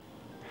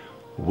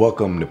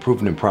Welcome to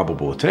Proven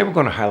Improbable. Today we're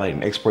going to highlight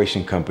an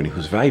exploration company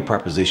whose value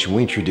proposition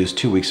we introduced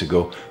 2 weeks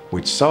ago,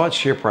 which saw its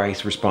share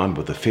price respond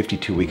with a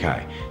 52-week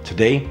high.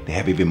 Today, they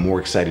have even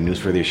more exciting news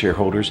for their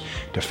shareholders.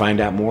 To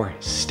find out more,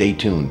 stay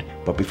tuned.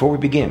 But before we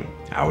begin,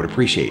 I would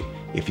appreciate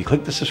if you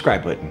click the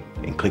subscribe button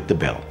and click the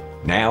bell.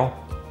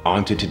 Now,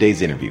 on to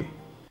today's interview.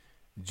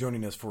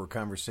 Joining us for a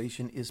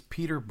conversation is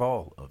Peter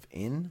Ball of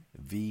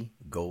NV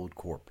Gold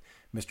Corp.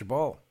 Mr.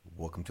 Ball,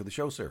 welcome to the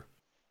show, sir.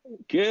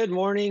 Good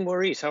morning,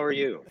 Maurice. How are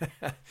you?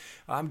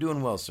 I'm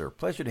doing well, sir.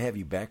 Pleasure to have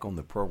you back on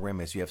the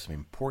program as you have some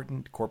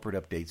important corporate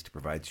updates to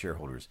provide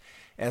shareholders.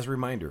 As a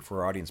reminder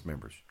for our audience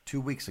members, 2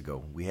 weeks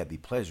ago, we had the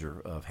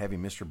pleasure of having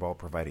Mr. Ball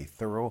provide a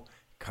thorough,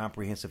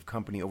 comprehensive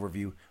company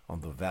overview on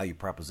the value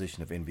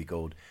proposition of NV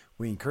Gold.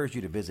 We encourage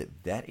you to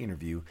visit that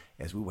interview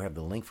as we will have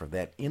the link for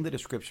that in the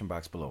description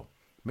box below.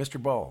 Mr.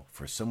 Ball,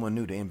 for someone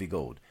new to NV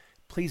Gold,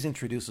 please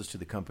introduce us to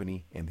the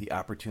company and the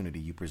opportunity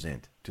you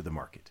present to the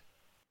market.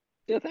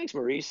 Yeah, thanks,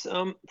 Maurice.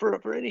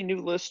 For any new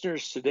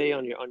listeners today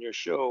on your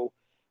show,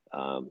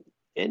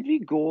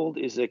 NV Gold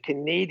is a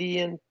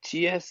Canadian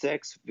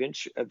TSX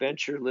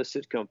venture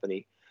listed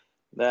company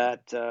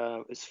that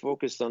is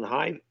focused on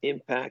high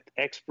impact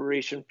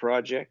exploration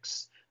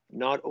projects,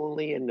 not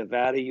only in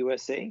Nevada,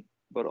 USA,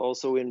 but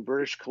also in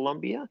British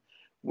Columbia,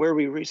 where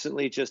we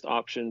recently just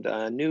optioned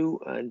a new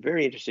and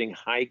very interesting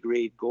high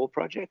grade gold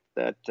project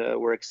that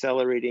we're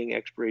accelerating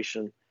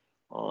exploration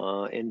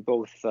in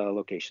both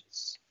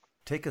locations.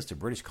 Take us to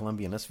British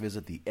Columbia and let's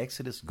visit the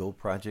Exodus Gold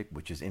Project,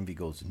 which is NV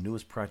Gold's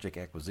newest project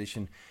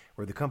acquisition,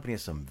 where the company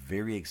has some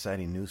very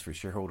exciting news for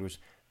shareholders.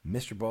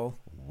 Mr. Ball,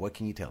 what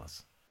can you tell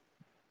us?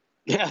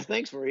 Yeah,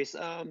 thanks, Maurice.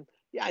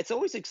 Yeah, it's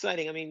always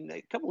exciting. I mean,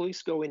 a couple of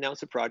weeks ago, we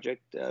announced a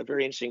project, a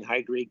very interesting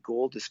high-grade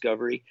gold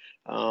discovery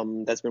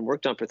that's been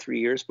worked on for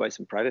 3 years by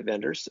some private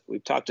vendors.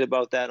 We've talked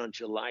about that on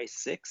July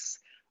 6th.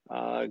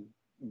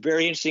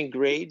 Very interesting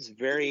grades,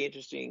 very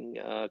interesting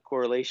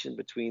correlation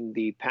between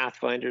the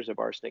pathfinders of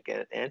arsenic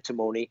and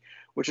antimony,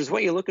 which is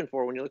what you're looking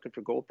for when you're looking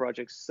for gold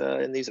projects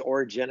in these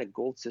orogenic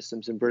gold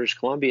systems in British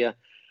Columbia.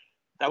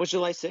 That was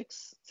July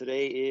 6th.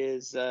 Today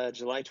is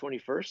July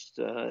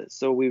 21st.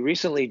 So we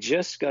recently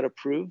just got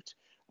approved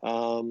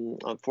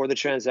for the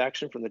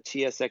transaction from the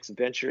TSX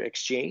Venture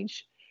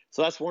Exchange.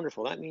 So that's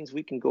wonderful. That means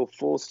we can go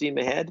full steam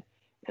ahead.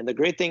 And the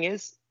great thing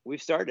is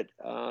we've started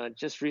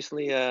just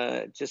recently,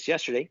 just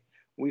yesterday.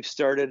 We've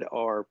started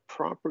our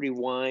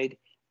property-wide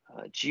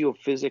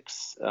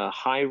geophysics,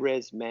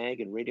 high-res mag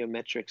and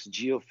radiometrics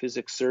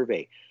geophysics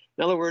survey.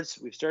 In other words,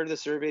 we've started a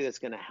survey that's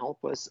going to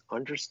help us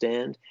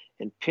understand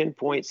and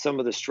pinpoint some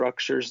of the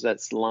structures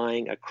that's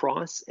lying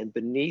across and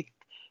beneath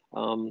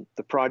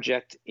the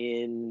project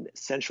in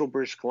central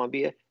British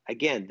Columbia.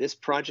 Again, this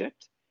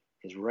project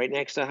is right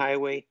next to a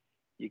highway.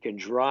 You can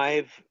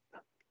drive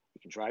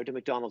to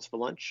McDonald's for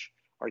lunch.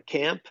 Our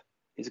camp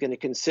is going to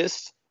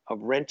consist of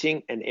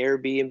renting an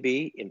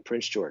Airbnb in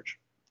Prince George.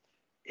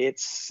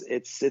 It's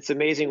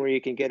amazing where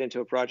you can get into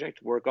a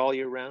project, work all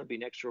year round, be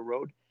next to a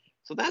road.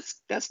 So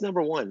that's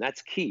number one.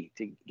 That's key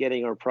to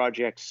getting our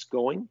projects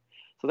going.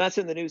 So that's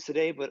in the news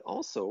today, but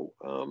also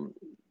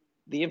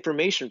the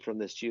information from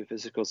this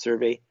geophysical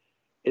survey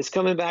is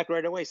coming back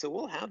right away. So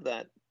we'll have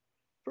that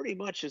pretty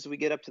much as we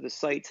get up to the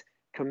site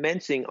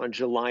commencing on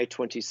July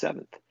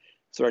 27th.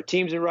 So our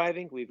team's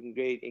arriving. We've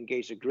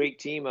engaged a great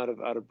team out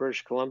of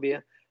British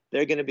Columbia.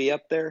 They're going to be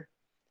up there.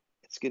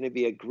 It's going to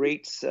be a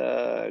great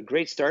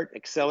start,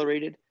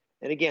 accelerated.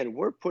 And again,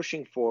 we're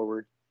pushing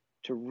forward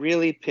to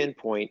really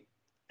pinpoint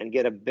and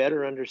get a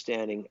better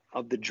understanding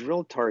of the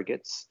drill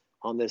targets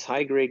on this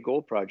high-grade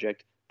gold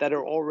project that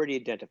are already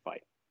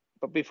identified.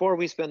 But before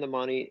we spend the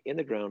money in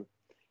the ground,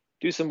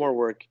 do some more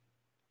work,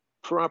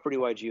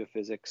 property-wide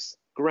geophysics,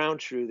 ground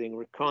truthing,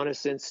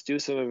 reconnaissance, do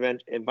some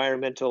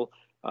environmental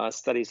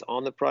studies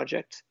on the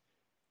project,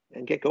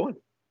 and get going.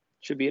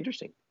 Should be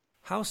interesting.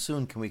 How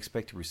soon can we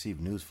expect to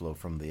receive news flow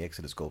from the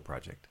Exodus Gold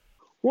Project?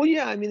 Well,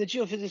 yeah, I mean, the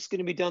geophysics is going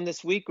to be done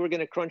this week. We're going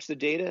to crunch the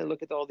data and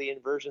look at all the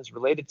inversions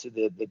related to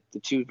the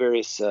two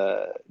various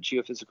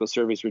geophysical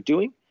surveys we're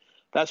doing.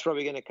 That's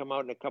probably going to come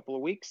out in a couple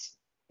of weeks.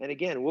 And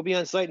again, we'll be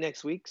on site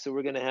next week, so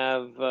we're going to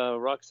have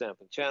rock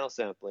sampling, channel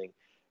sampling,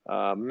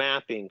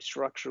 mapping,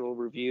 structural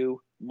review,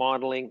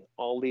 modeling,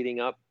 all leading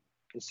up,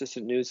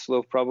 consistent news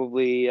flow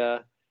probably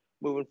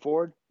moving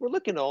forward. We're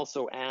looking to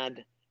also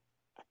add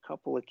a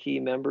couple of key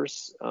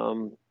members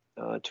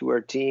to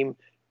our team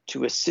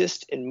to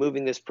assist in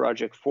moving this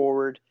project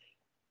forward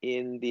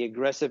in the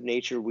aggressive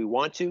nature we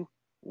want to.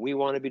 We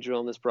want to be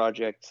drilling this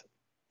project.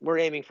 We're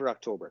aiming for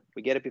October. If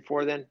we get it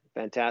before then,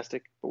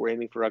 fantastic, but we're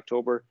aiming for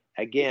October.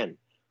 Again,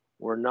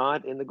 we're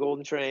not in the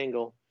Golden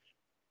Triangle.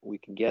 We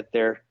can get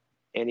there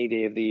any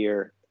day of the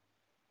year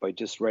by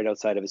just right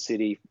outside of a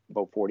city,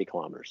 about 40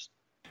 kilometers.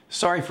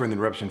 Sorry for the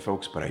interruption,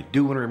 folks, but I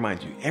do want to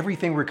remind you,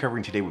 everything we're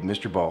covering today with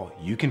Mr. Ball,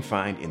 you can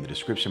find in the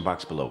description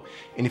box below.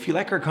 And if you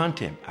like our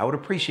content, I would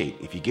appreciate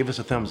if you give us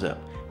a thumbs up.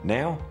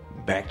 Now,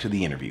 back to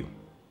the interview.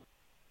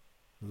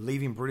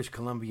 Leaving British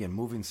Columbia and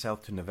moving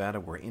south to Nevada,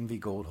 where NV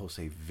Gold hosts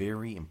a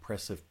very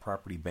impressive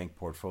property bank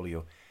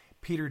portfolio.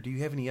 Peter, do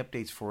you have any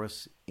updates for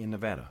us in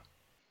Nevada?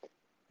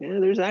 Yeah,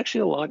 there's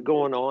actually a lot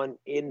going on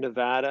in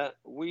Nevada.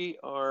 We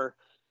are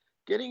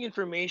getting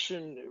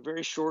information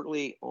very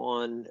shortly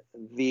on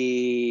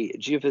the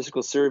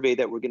geophysical survey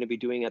that we're going to be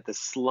doing at the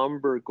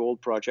Slumber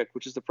Gold Project,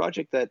 which is the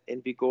project that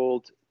NV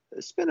Gold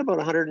spent about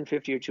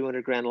 150 or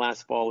 200 grand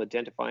last fall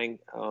identifying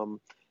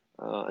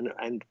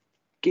and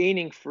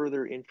gaining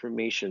further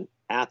information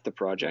at the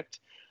project.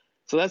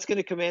 So that's going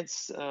to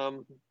commence.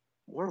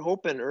 We're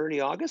hoping early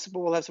August, but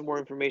we'll have some more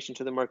information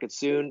to the market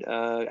soon.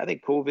 I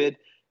think COVID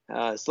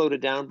slowed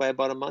it down by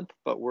about a month,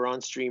 but we're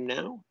on stream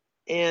now.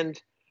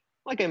 And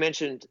like I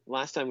mentioned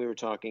last time we were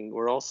talking,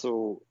 we're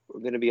also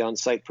going to be on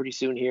site pretty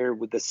soon here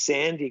with the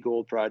Sandy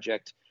Gold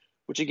Project,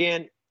 which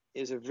again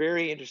is a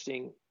very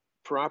interesting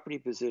property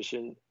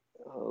position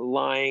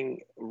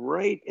lying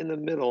right in the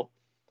middle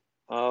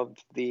of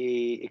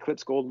the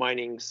Eclipse Gold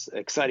Mining's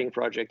exciting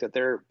project that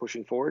they're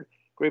pushing forward.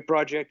 Great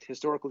project,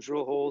 historical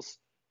drill holes,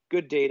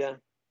 good data.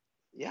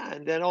 Yeah,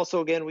 and then also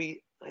again,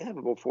 I have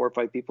about 4 or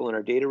 5 people in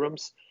our data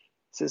rooms.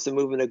 Since the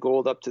movement of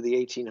gold up to the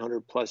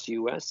 1800 plus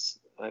US,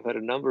 I've had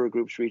a number of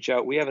groups reach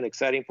out. We have an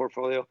exciting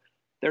portfolio.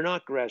 They're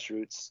not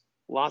grassroots.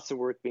 Lots of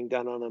work being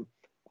done on them.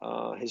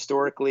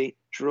 Historically,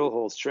 drill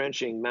holes,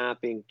 trenching,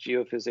 mapping,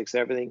 geophysics,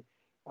 everything.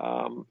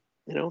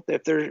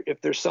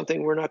 If there's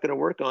something we're not going to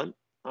work on,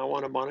 I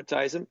want to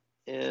monetize them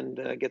and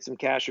get some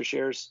cash or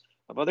shares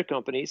of other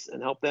companies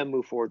and help them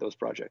move forward those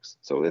projects.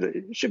 So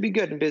it should be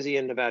good and busy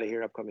in Nevada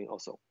here upcoming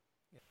also.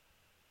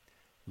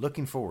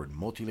 Looking forward,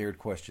 multi-layered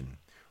question.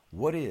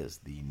 What is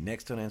the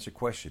next unanswered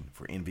question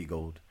for NV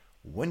Gold?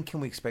 When can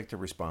we expect a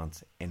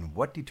response, and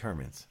what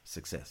determines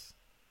success?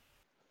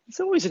 It's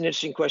always an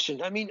interesting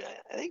question. I mean,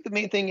 I think the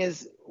main thing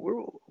is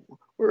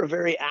we're a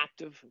very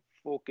active,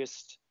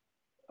 focused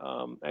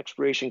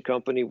exploration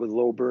company with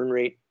low burn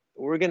rate.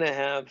 We're going to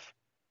have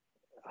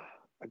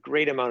a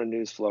great amount of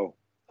news flow.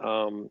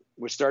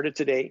 We started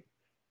today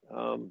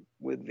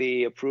with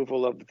the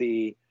approval of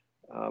the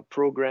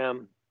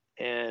program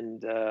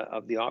and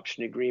of the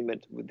option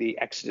agreement with the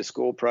Exodus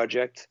Gold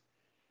Project.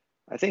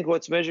 I think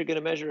what's going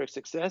to measure a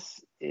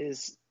success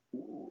is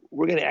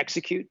we're going to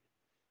execute.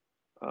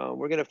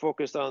 We're going to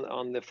focus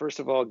on the first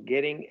of all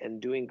getting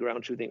and doing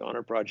ground truthing on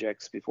our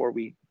projects before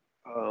we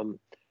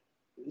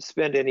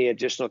spend any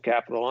additional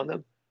capital on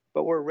them.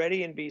 But we're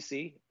ready in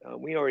BC.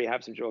 We already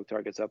have some drill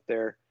targets up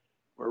there.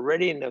 We're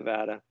ready in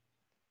Nevada.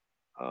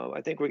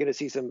 I think we're going to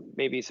see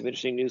maybe some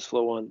interesting news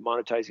flow on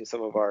monetizing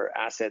some of our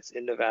assets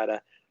in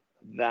Nevada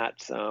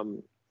that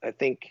I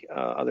think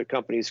other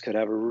companies could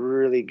have a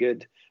really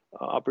good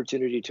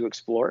opportunity to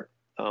explore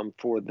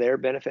for their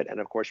benefit and,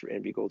 of course, for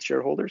NV Gold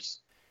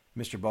shareholders.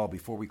 Mr. Ball,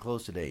 before we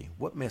close today,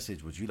 what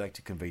message would you like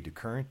to convey to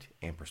current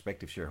and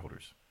prospective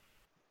shareholders?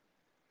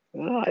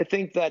 I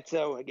think that,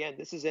 again,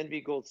 this is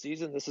NV Gold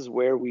season. This is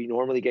where we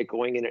normally get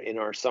going in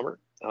our summer.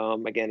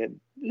 Again, it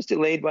was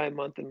delayed by a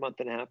month and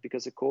a half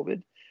because of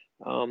COVID.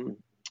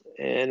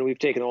 And we've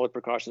taken all the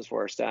precautions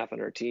for our staff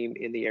and our team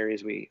in the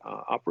areas we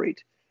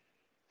operate.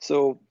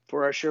 So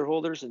for our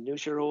shareholders and new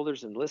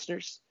shareholders and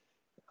listeners,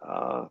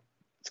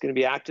 it's going to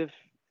be active.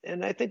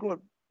 And I think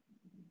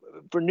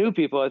for new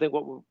people, I think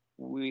what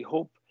we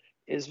hope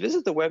is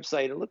visit the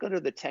website and look under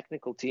the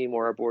technical team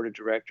or our board of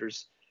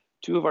directors.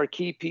 2 of our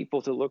key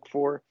people to look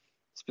for,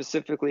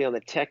 specifically on the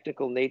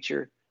technical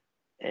nature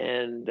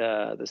and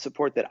the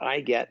support that I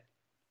get,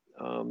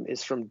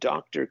 is from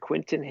Dr.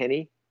 Quinton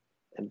Henney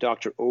and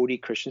Dr.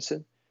 Odie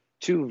Christensen,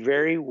 2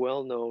 very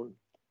well-known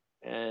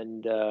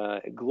and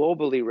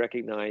globally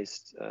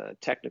recognized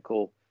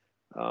technical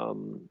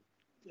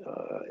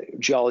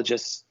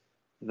geologists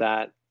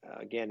that,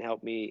 again,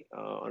 help me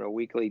on a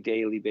weekly,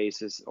 daily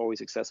basis,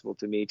 always accessible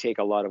to me, take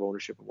a lot of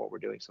ownership of what we're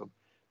doing. So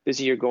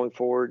busy year going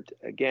forward.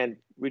 Again,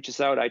 reach us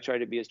out. I try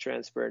to be as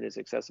transparent, as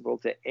accessible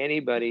to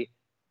anybody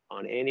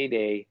on any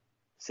day,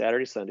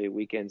 Saturday, Sunday,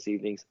 weekends,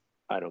 evenings.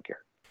 I don't care.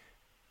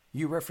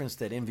 You referenced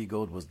that NV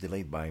Gold was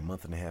delayed by a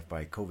month and a half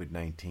by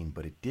COVID-19,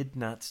 but it did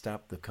not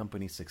stop the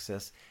company's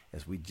success,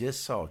 as we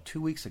just saw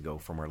 2 weeks ago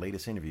from our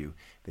latest interview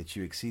that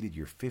you exceeded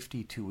your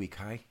 52-week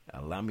high.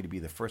 Allow me to be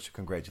the first to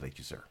congratulate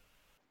you, sir.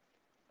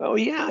 Oh,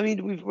 yeah. I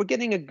mean, we're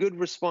getting a good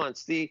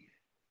response.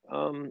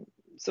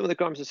 Some of the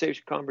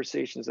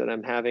conversations that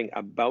I'm having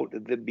about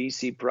the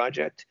BC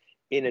project,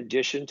 in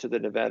addition to the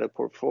Nevada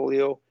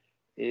portfolio,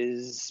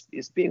 is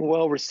being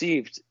well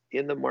received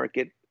in the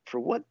market for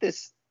what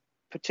this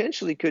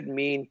potentially could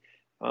mean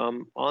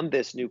on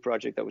this new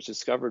project that was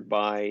discovered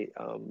by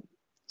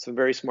some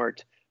very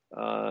smart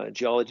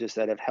geologists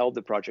that have held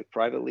the project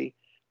privately.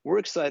 We're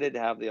excited to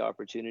have the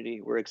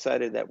opportunity. We're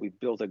excited that we've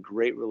built a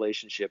great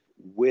relationship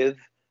with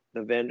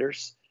the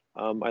vendors.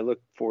 I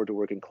look forward to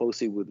working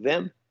closely with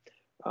them.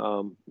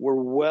 We're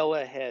well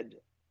ahead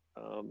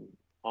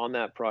on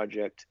that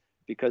project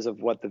because of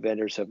what the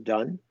vendors have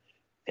done.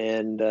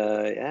 And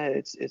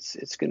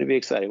it's going to be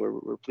exciting.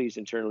 We're pleased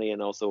internally and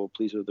also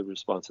pleased with the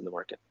response in the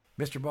market.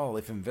 Mr. Ball,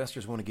 if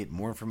investors want to get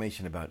more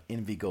information about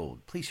NV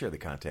Gold, please share the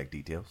contact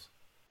details.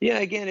 Yeah,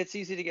 again, it's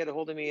easy to get a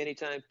hold of me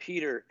anytime.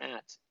 Peter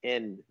at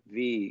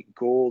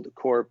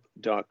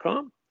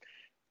nvgoldcorp.com.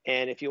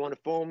 And if you want to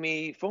phone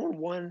me, phone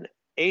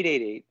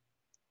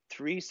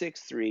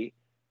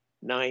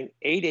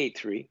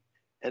 1-888-363-9883.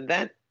 And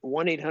that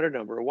 1-800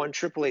 number, or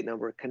 1-888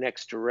 number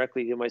connects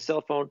directly to my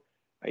cell phone.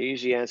 I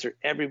usually answer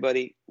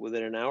everybody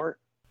within an hour.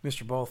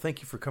 Mr. Ball,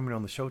 thank you for coming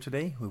on the show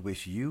today. We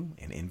wish you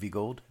and NV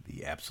Gold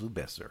the absolute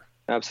best, sir.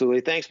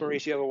 Absolutely. Thanks,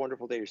 Maurice. You have a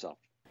wonderful day yourself.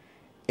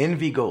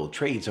 NV Gold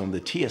trades on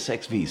the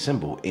TSXV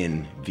symbol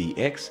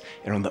NVX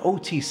and on the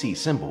OTC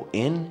symbol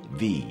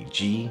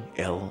NVGLF.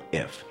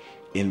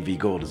 NV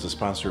Gold is a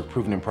sponsor of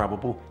Proven and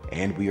Probable,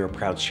 and we are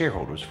proud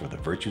shareholders for the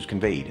virtues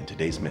conveyed in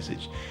today's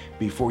message.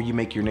 Before you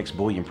make your next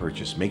bullion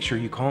purchase, make sure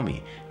you call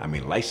me. I'm a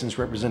licensed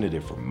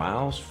representative for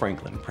Miles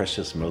Franklin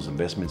Precious Metals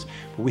Investments,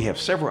 but we have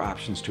several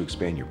options to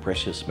expand your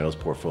precious metals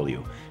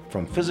portfolio,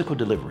 from physical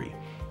delivery,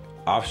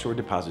 offshore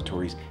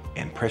depositories,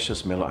 and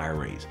precious metal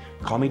IRAs.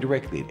 Call me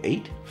directly at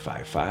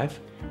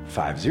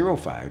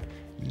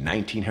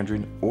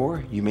 855-505-1900,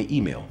 or you may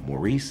email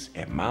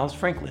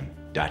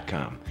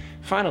maurice@milesfranklin.com.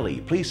 Finally,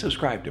 please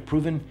subscribe to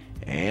Proven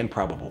and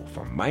Probable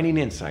for mining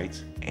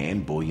insights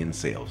and bullion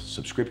sales.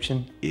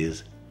 Subscription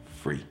is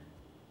free.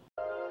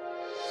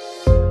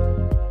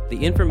 The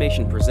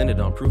information presented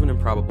on Proven and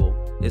Probable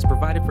is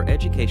provided for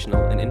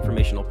educational and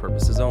informational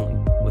purposes only,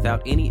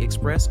 without any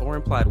express or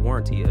implied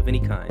warranty of any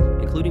kind,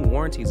 including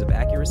warranties of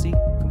accuracy,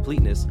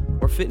 completeness,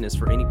 or fitness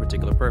for any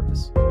particular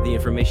purpose. The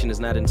information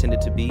is not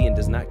intended to be and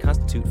does not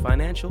constitute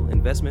financial,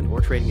 investment, or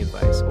trading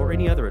advice, or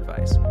any other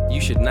advice. You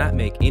should not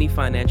make any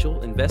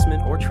financial,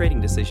 investment, or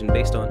trading decision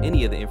based on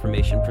any of the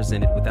information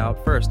presented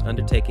without first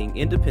undertaking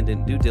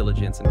independent due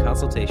diligence and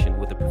consultation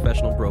with a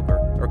professional broker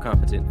or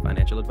competent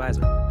financial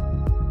advisor.